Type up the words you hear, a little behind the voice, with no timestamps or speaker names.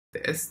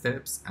the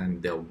steps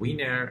and the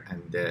winner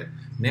and the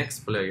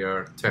next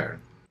player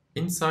turn.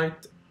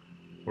 Inside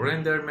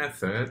render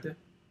method,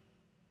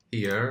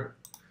 here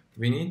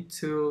we need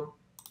to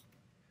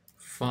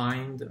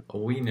find a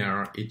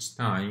winner each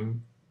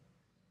time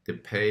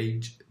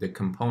the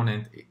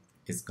component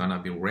is gonna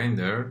be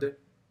rendered.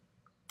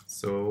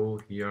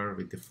 So here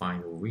we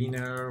define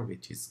winner,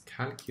 which is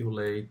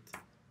calculate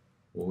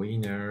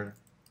winner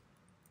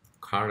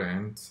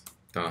current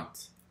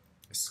dot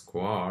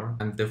square,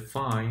 and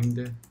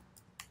define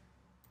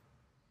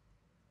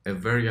a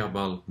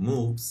variable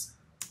moves,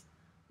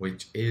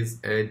 which is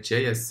a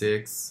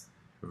JSX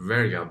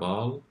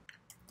variable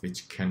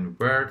which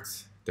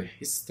converts the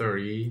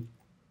history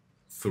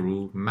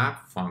through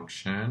map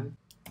function,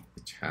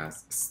 which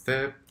has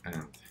step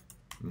and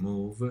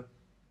move.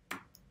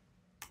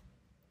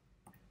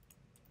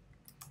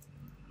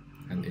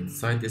 And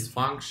inside this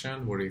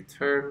function we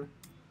return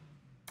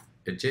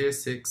a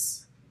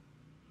JSX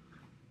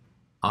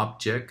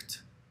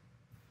object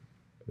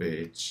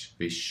which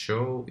we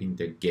show in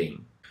the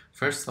game.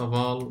 First of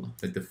all,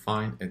 we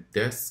define a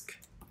desk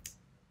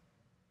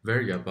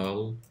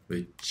variable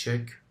with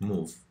check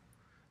move.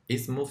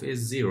 If move is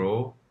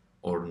 0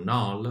 or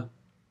null,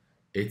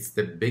 it's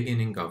the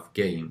beginning of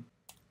game.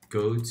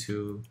 Go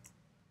to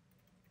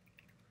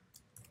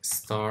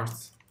start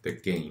the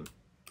game.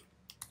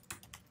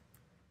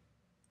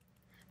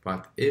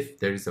 But if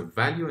there is a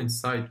value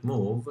inside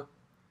move,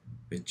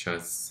 we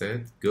just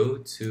said go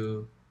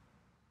to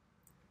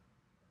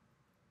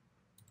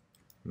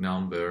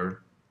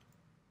number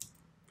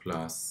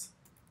plus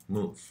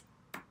move.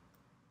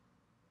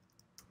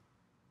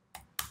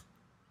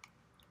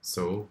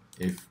 So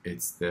if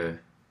it's the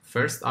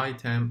first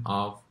item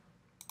of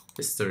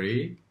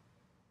history,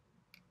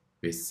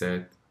 we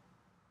said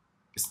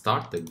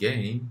start the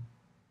game,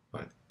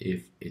 but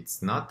if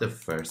it's not the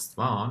first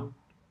one,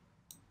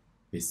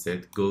 we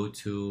said go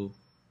to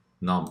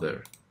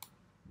number.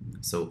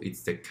 So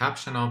it's the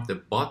caption of the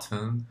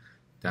button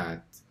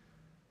that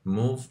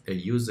move a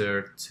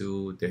user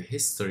to the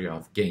history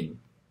of game.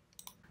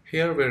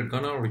 Here we're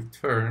gonna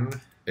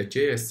return a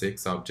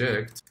JSX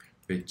object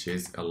which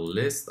is a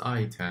list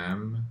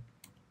item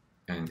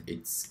and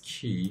its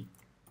key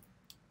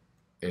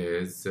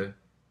is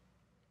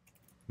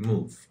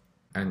move.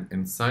 And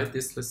inside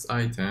this list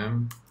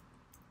item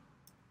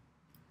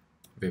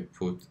we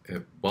put a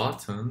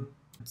button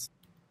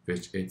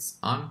which its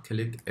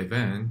onClick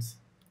event,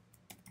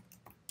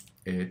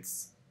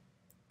 it's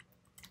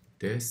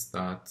this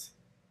dot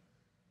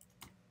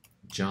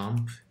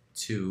jump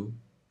to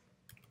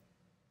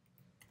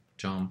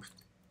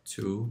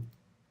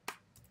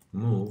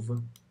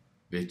move,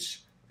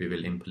 which we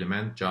will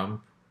implement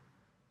jump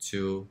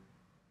to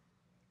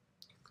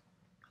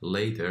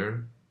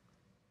later.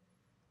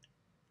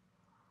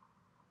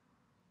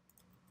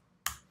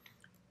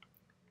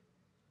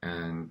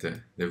 And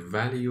the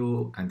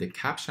value and the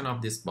caption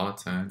of this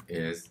button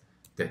is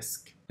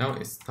desk. Now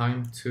it's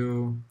time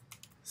to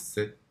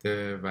set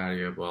the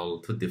variable,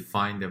 to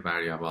define the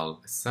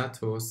variable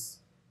status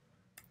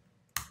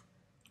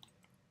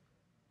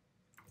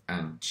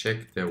and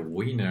check the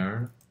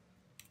winner.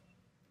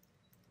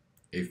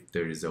 If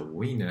there is a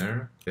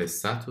winner, the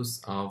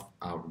status of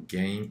our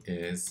game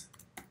is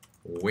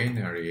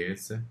winner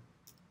is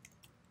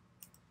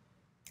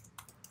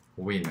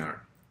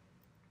winner.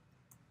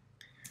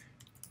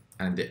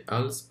 And the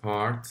else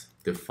part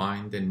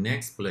define the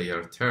next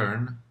player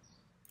turn.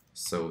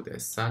 So the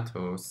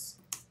status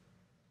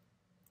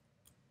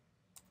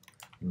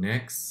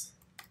next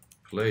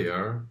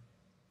player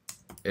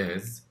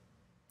is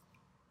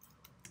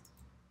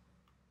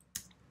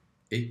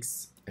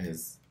X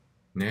is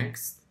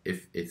next.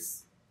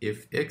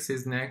 If X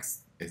is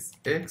next, it's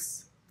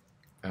X,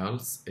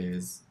 else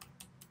is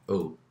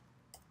O.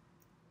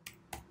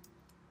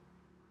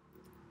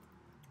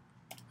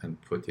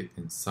 And put it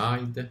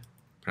inside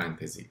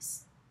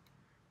parentheses.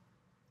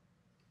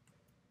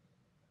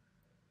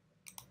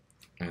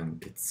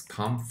 And it's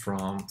come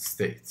from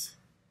state.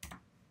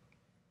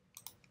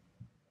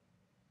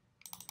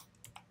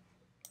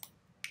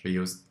 We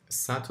use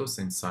status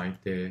inside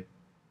the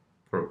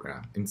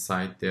program,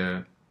 inside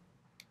the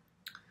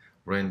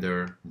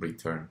render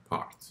return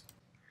part.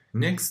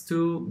 Next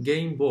to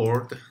game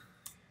board,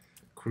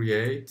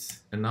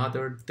 create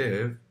another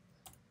div,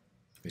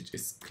 which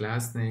is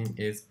class name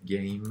is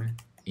game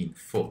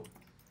info.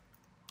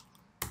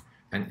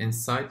 And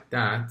inside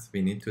that,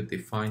 we need to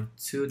define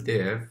two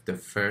div. The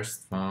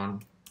first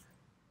one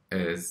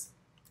is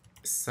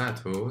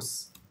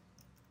status,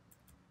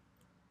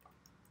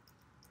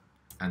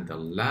 and the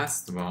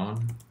last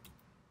one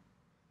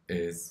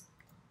is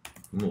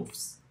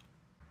moves.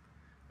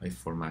 I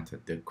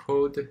formatted the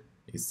code.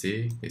 You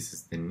see, this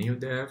is the new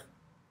div.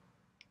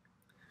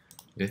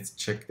 Let's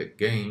check the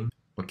game.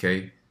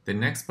 Okay, the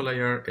next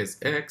player is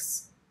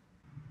X.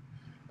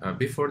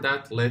 Before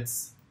that,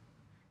 let's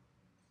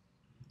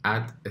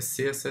add a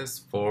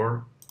CSS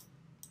for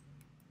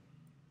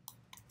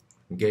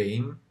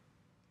game.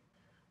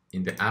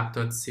 In the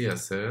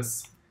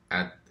app.css,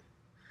 add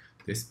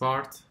this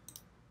part.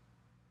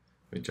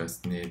 we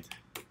just need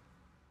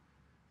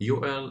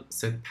UL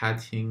set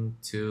padding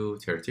to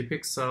 30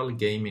 pixel,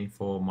 game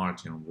info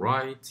margin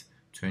right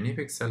 20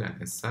 pixel,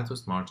 and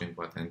status margin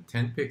button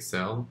 10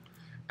 pixel.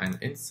 And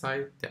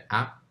inside the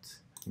app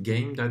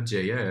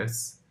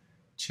game.js,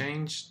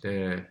 change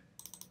the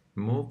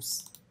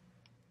moves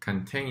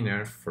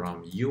container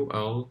from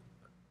UL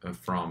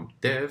from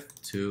dev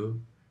to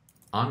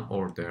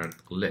unordered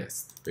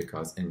list,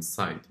 because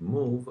inside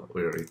move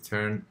we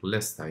return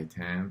list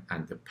item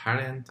and the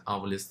parent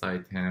of list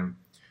item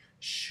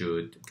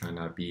should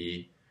gonna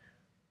be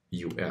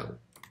UL.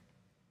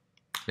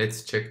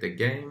 Let's check the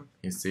game.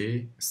 You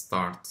see,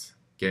 start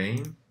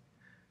game.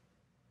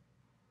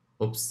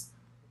 Oops,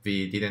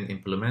 we didn't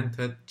implement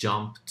it.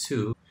 Jump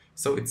to.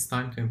 So it's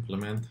time to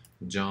implement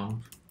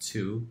jump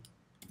to,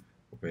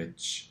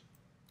 which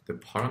the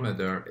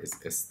parameter is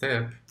a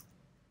step.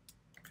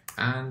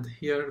 And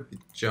here we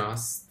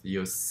just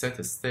use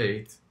set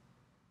state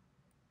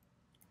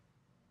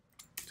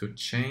to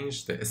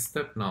change the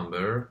step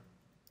number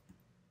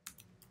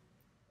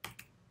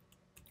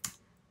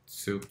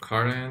to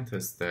current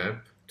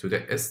step, to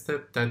the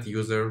step that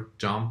user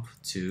jump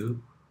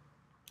to,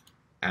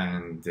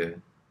 and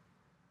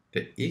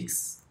the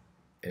x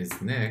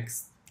is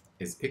next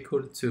is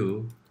equal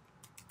to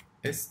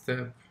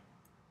step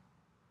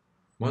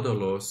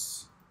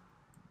modulus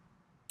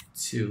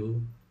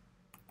 2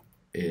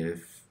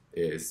 if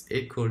is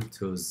equal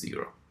to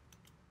 0.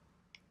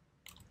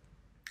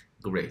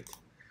 Great.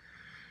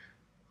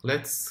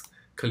 Let's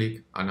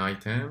click an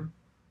item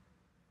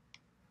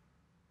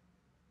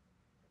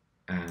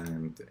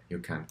and you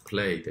can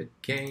play the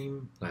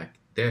game like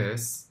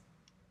this,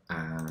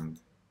 and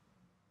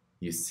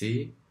you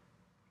see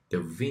the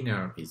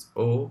winner is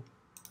O.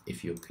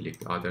 If you click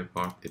the other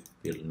part, it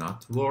will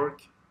not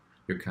work.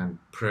 You can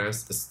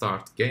press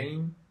start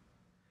game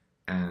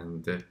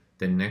and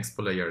the next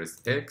player is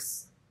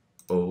X,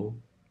 O,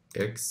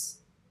 X,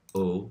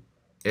 O,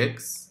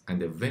 X,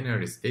 and the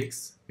winner is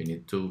X. We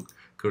need to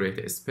create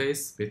a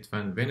space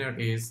between winner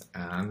is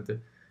and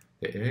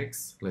the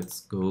X.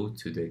 Let's go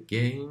to the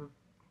game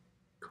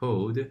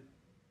code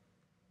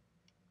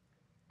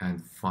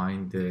and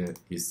find the,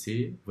 you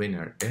see,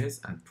 winner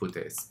is, and put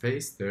a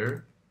space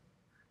there,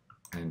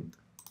 and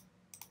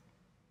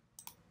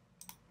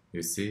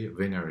you see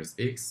winner is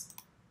X.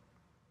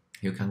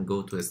 You can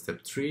go to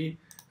step 3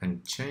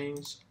 and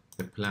change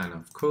the plan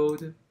of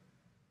code.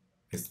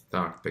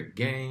 Start the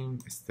game,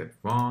 step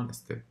 1,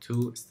 step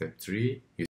 2, step 3.